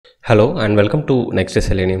Hello and welcome to next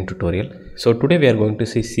Selenium tutorial. So today we are going to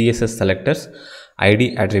see CSS Selectors,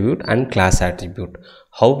 ID Attribute and Class Attribute.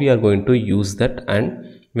 How we are going to use that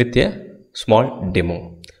and with a small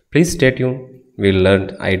demo. Please stay tuned. We'll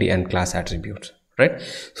learn ID and Class Attributes. Right.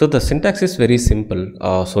 So the syntax is very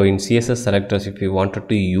simple. So in CSS Selectors, if you wanted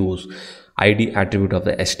to use ID attribute of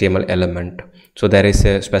the HTML element, so there is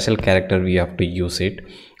a special character we have to use it.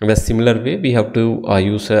 In a similar way, we have to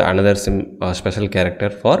use another special character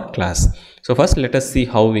for class. So first let us see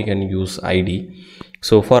how we can use ID.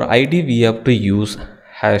 So for ID we have to use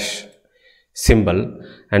hash symbol,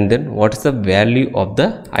 and then what is the value of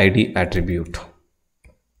the ID attribute.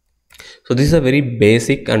 So this is a very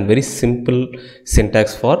basic and very simple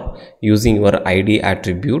syntax for using your ID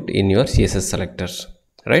attribute in your CSS selectors,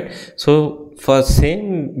 right? So for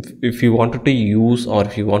same, if you wanted to use or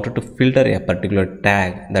if you wanted to filter a particular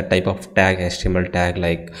tag, that type of tag, HTML tag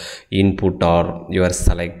like input or your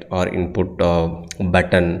select or input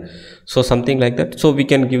button, so something like that, so we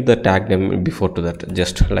can give the tag name before to that,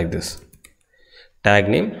 just like this, tag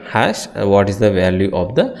name hash what is the value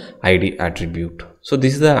of the ID attribute. So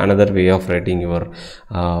this is the another way of writing your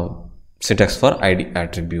syntax for ID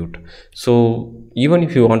attribute. So even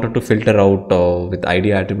if you wanted to filter out with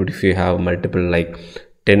ID attribute, if you have multiple like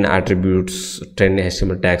 10 attributes, 10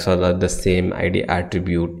 HTML tags are the same ID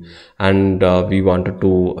attribute, and we wanted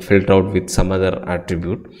to filter out with some other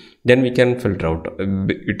attribute, then we can filter out.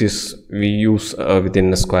 It is we use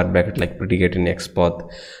within a square bracket like predicate in XPath,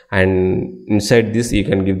 and inside this you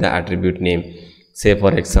can give the attribute name. Say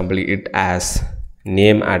for example it as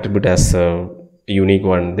name attribute as a unique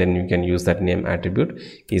one, then you can use that name attribute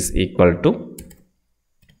is equal to,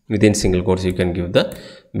 within single quotes you can give the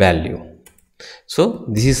value. So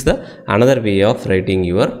this is the another way of writing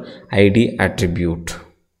your ID attribute.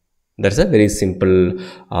 That's a very simple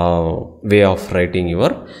way of writing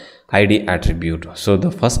your ID attribute. So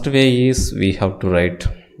the first way is we have to write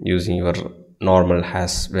using your normal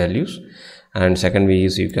hash values, and second way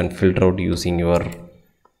is you can filter out using your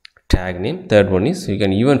tag name. Third one is you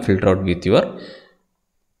can even filter out with your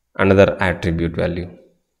another attribute value,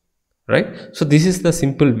 right? So this is the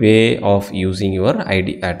simple way of using your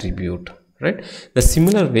ID attribute, right? The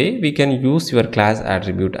similar way we can use your class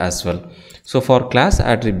attribute as well. So for class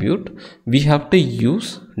attribute we have to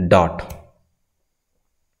use dot.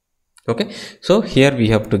 Okay, so here we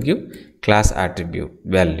have to give class attribute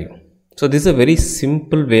value. So this is a very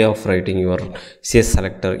simple way of writing your CSS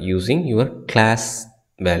selector using your class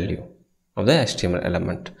value of the HTML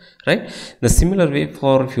element, right? The similar way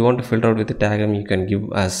for if you want to filter out with the tag name, you can give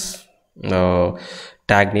as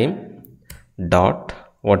tag name dot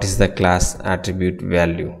what is the class attribute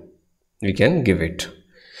value, we can give it.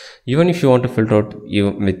 Even if you want to filter out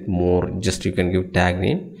even with more, just you can give tag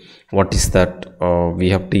name what is that, we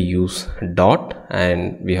have to use dot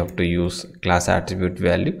and we have to use class attribute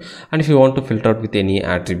value. And if you want to filter out with any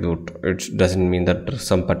attribute, it doesn't mean that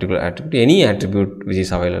some particular attribute, any attribute which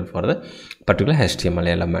is available for the particular HTML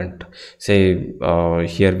element. Say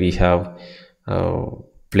here we have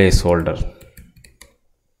placeholder,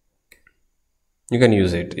 you can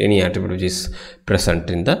use it, any attribute which is present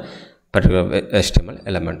in the particular HTML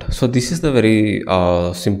element. So this is the very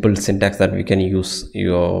simple syntax that we can use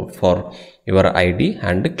for your ID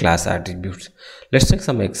and class attributes. Let's take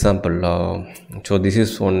some example. So this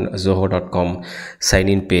is on zoho.com sign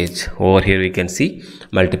in page. Over here we can see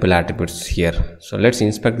multiple attributes here. So let's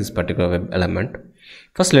inspect this particular web element.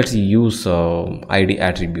 First let's use ID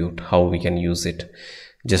attribute, how we can use it.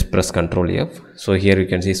 Just press Ctrl F. So here you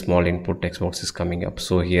can see small input text box is coming up.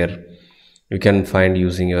 So here you can find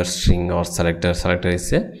using your string or selector. Selector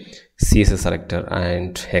is a CSS selector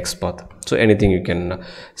and XPath, so anything you can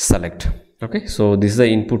select. Okay, so this is the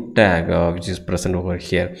input tag which is present over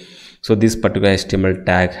here. So this particular HTML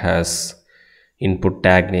tag has input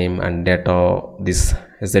tag name and data, this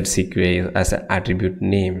ZCQA as an attribute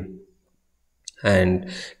name, and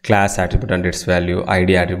class attribute and its value,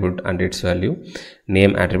 ID attribute and its value,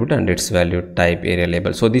 name attribute and its value, type, area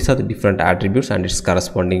label. So these are the different attributes and its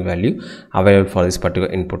corresponding value available for this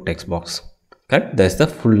particular input text box. Correct? That's the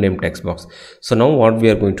full name text box. So now what we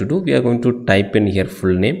are going to do, we are going to type in here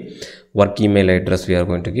full name, work email address we are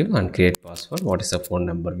going to give, and create password, what is the phone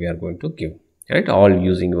number we are going to give, right? All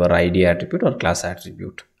using your ID attribute or class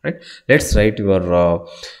attribute, right? Let's write your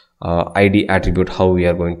ID attribute, how we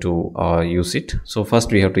are going to use it. So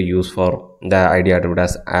first we have to use for the ID attribute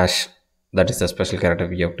as hash, that is a special character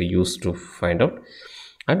we have to use to find out,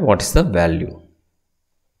 and what is the value.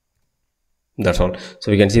 That's all.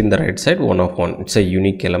 So we can see in the right side, 1 of 1, it's a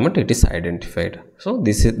unique element, it is identified. So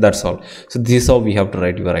that's all. So this is how we have to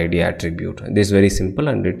write your ID attribute. This is very simple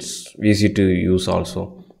and it's easy to use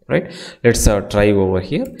also, right? Let's try over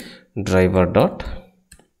here. Driver dot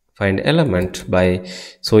find element by,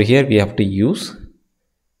 so here we have to use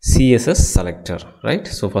CSS selector, right?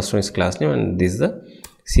 So first one is class name and this is the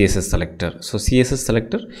CSS selector. So CSS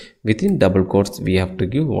selector, within double quotes we have to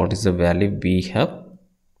give what is the value we have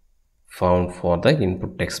found for the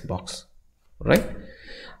input text box, right?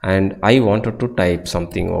 And I wanted to type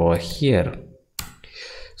something over here,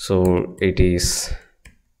 so it is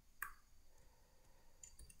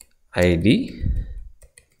ID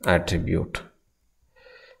attribute.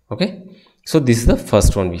 Okay, so this is the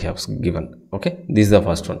first one we have given. Okay, this is the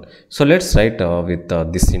first one. So let's write with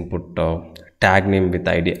this input tag name with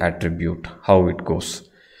ID attribute, how it goes,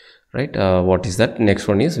 right? What is that? Next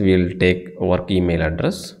one is we'll take work email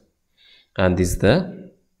address, and this is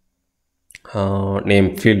the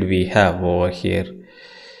name field we have over here,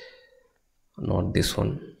 not this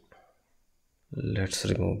one. Let's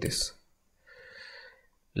remove this.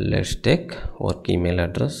 Let's take work email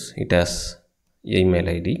address, it has email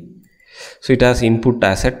ID, so it has input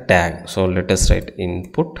as a tag. So let us write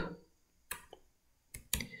input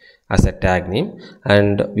as a tag name,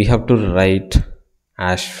 and we have to write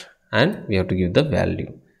hash and we have to give the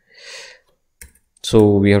value.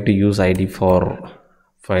 So we have to use ID for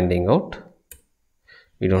finding out,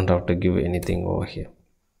 we don't have to give anything over here,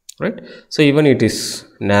 right? So even it is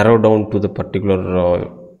narrowed down to the particular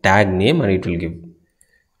tag name and it will give,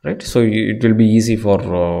 right? So it will be easy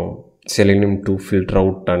for Selenium to filter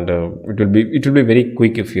out, and it will be very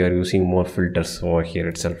quick if you are using more filters over here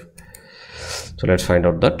itself. So let's find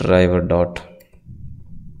out that driver dot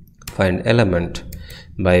find element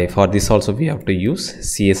by, for this also we have to use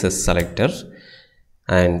CSS selector,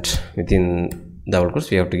 and within double quotes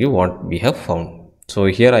we have to give what we have found. So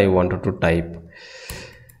here I wanted to type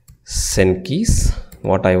send keys,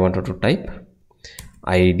 what I wanted to type,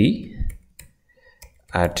 ID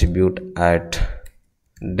attribute at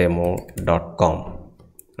demo.com,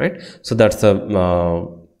 right? So that's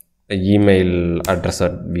the email address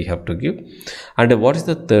that we have to give. And what is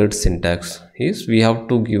the third syntax is we have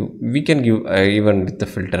to give, we can give even with the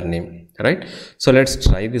filter name, right? So let's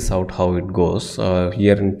try this out how it goes.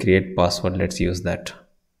 Here in create password, let's use that.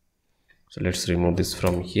 So let's remove this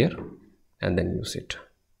from here and then use it,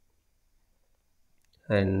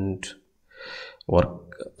 and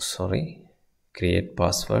create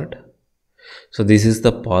password. So this is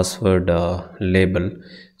the password label.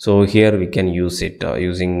 So here we can use it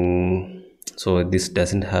using, so this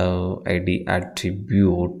doesn't have ID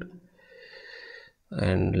attribute,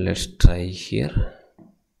 and let's try here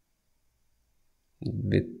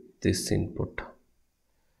with this input.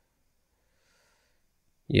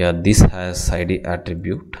 Yeah, this has ID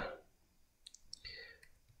attribute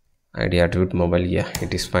mobile. Yeah,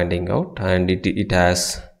 it is finding out, and it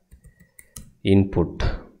has input,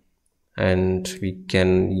 and we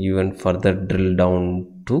can even further drill down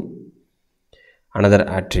to another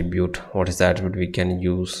attribute. What is the attribute we can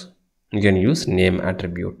use? You can use name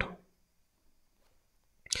attribute.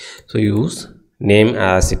 So use name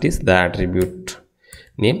as it is the attribute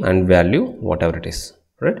name, and value whatever it is,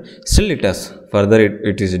 right? Still it has further,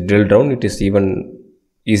 it is drilled down, it is even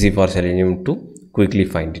easy for Selenium to quickly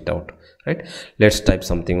find it out, right? Let's type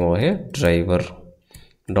something over here, driver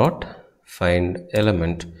dot find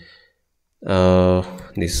element,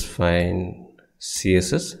 this find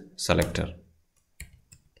CSS selector,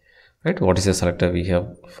 right? What is the selector we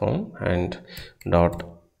have found, and dot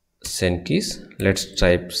send keys. Let's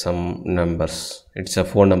type some numbers, it's a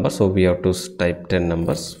 4 number, so we have to type 10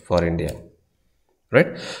 numbers for India,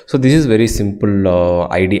 right? So this is very simple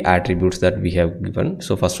ID attributes that we have given.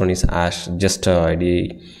 So first one is hash, just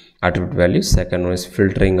ID attribute value. Second one is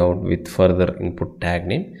filtering out with further input tag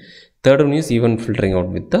name. Third one is even filtering out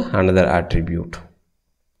with the another attribute,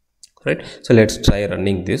 right? So let's try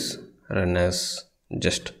running this, run as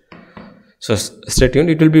just. So stay tuned,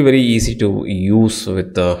 it will be very easy to use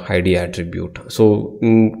with the ID attribute. So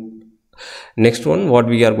next one, what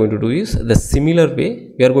we are going to do is the similar way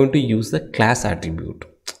we are going to use the class attribute.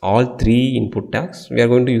 All 3 input tags we are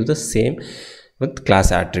going to use the same with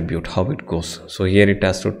class attribute, how it goes. So here it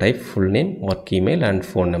has to type full name, work email, and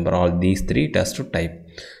phone number. All these 3 it has to type.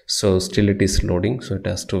 So still it is loading, so it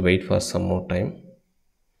has to wait for some more time.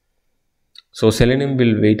 So Selenium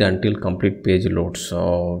will wait until complete page loads.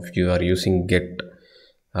 So if you are using get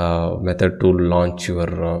method to launch your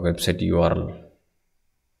website URL.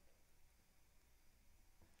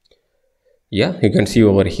 Yeah, you can see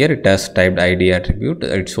over here it has typed ID attribute,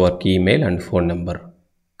 its work email and phone number.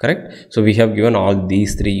 Correct. So we have given all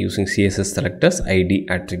these three using CSS selectors ID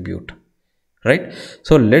attribute. Right.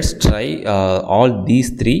 So let's try all these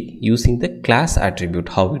three using the class attribute,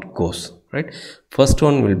 how it goes. Right. First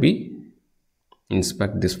one will be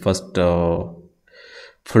inspect this first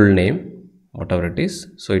full name, whatever it is.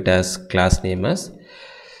 So it has class name as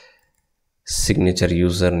signature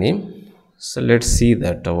username. So let's see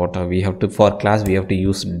that what we have to, for class we have to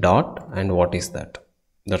use dot, and what is that.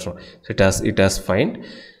 That's all. So it has find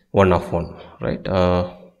one of one. Right.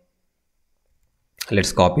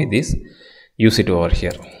 Let's copy this, use it over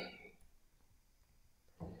here.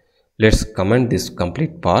 Let's comment this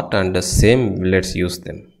complete part, and the same let's use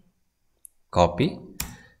them. Copy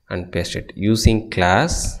and paste it using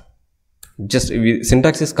class. Just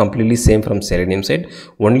syntax is completely same from Selenium side,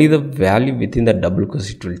 only the value within the double quotes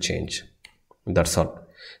it will change. That's all.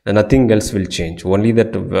 Then nothing else will change, only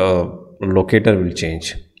that locator will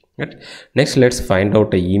change. Right. Next, let's find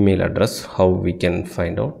out the email address. How we can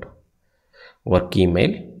find out work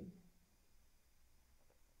email.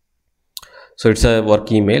 So it's a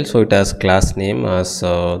work email, so it has class name as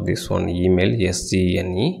this one, email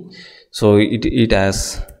SGNE. So it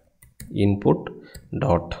has input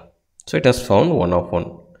dot. So it has found one of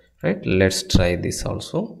one. Right. Let's try this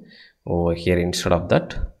also over here. Instead of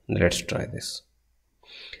that, let's try this.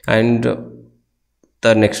 And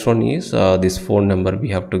the next one is this phone number we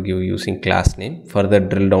have to give using class name. Further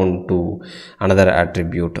drill down to another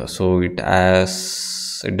attribute. So it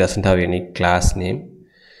doesn't have any class name.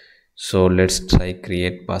 So let's try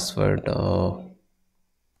create password.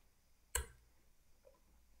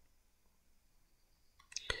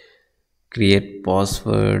 Create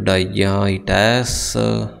password. Yeah, it has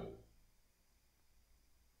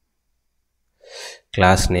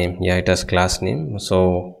class name. Yeah, it has class name.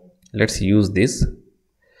 So let's use this.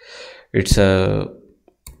 It's a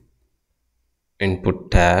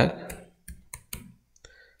input tag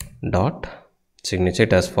dot signature.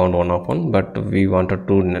 It has found one of one, but we wanted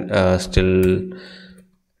to still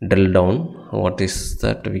drill down. What is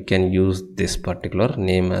that? We can use this particular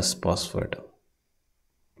name as password.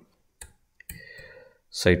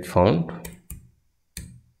 So it found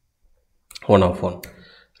one of one.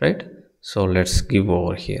 Right. So let's give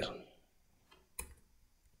over here.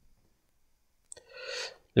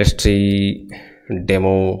 Let's see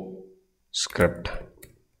demo script.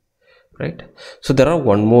 Right. So there are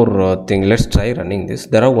one more thing. Let's try running this.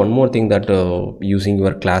 There are one more thing that using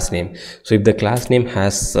your class name. So if the class name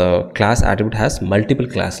has class attribute has multiple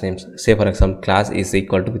class names, say for example class is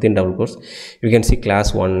equal to, within double quotes you can see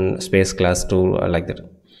class 1 space class 2 like that.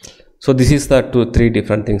 So this is the 2-3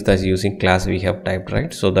 different things that using class we have typed.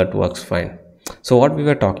 Right. So that works fine. So what we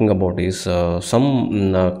were talking about is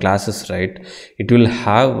some classes, right? It will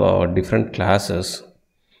have different classes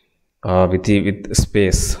with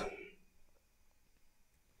space.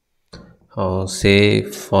 Say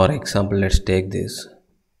for example, let's take this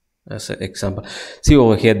as an example. See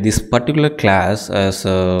over here, this particular class, as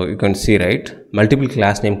you can see, right, multiple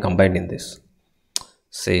class name combined in this.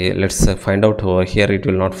 Say let's find out over here. It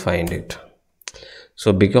will not find it.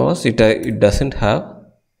 So because it doesn't have.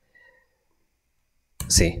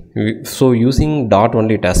 See, so using dot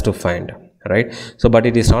only it has to find, right? So but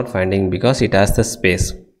it is not finding because it has the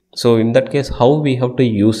space. So in that case, how we have to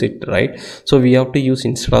use it, right? So we have to use,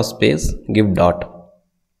 instead of space, give dot.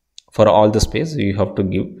 For all the space you have to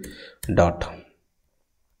give dot.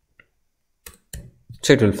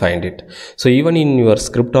 So it will find it. So even in your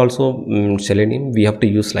script also, Selenium, we have to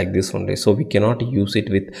use like this only. So we cannot use it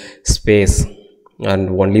with space, and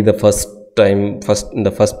only the first in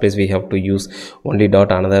the first place we have to use only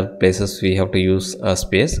dot, another places we have to use a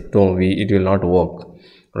space. So it will not work,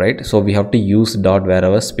 right? So we have to use dot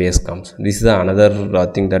wherever space comes. This is another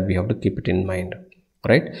thing that we have to keep it in mind,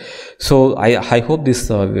 right? So I hope this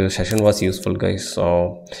session was useful, guys.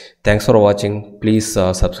 So thanks for watching. Please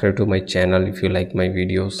subscribe to my channel if you like my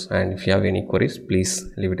videos, and if you have any queries, please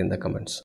leave it in the comments.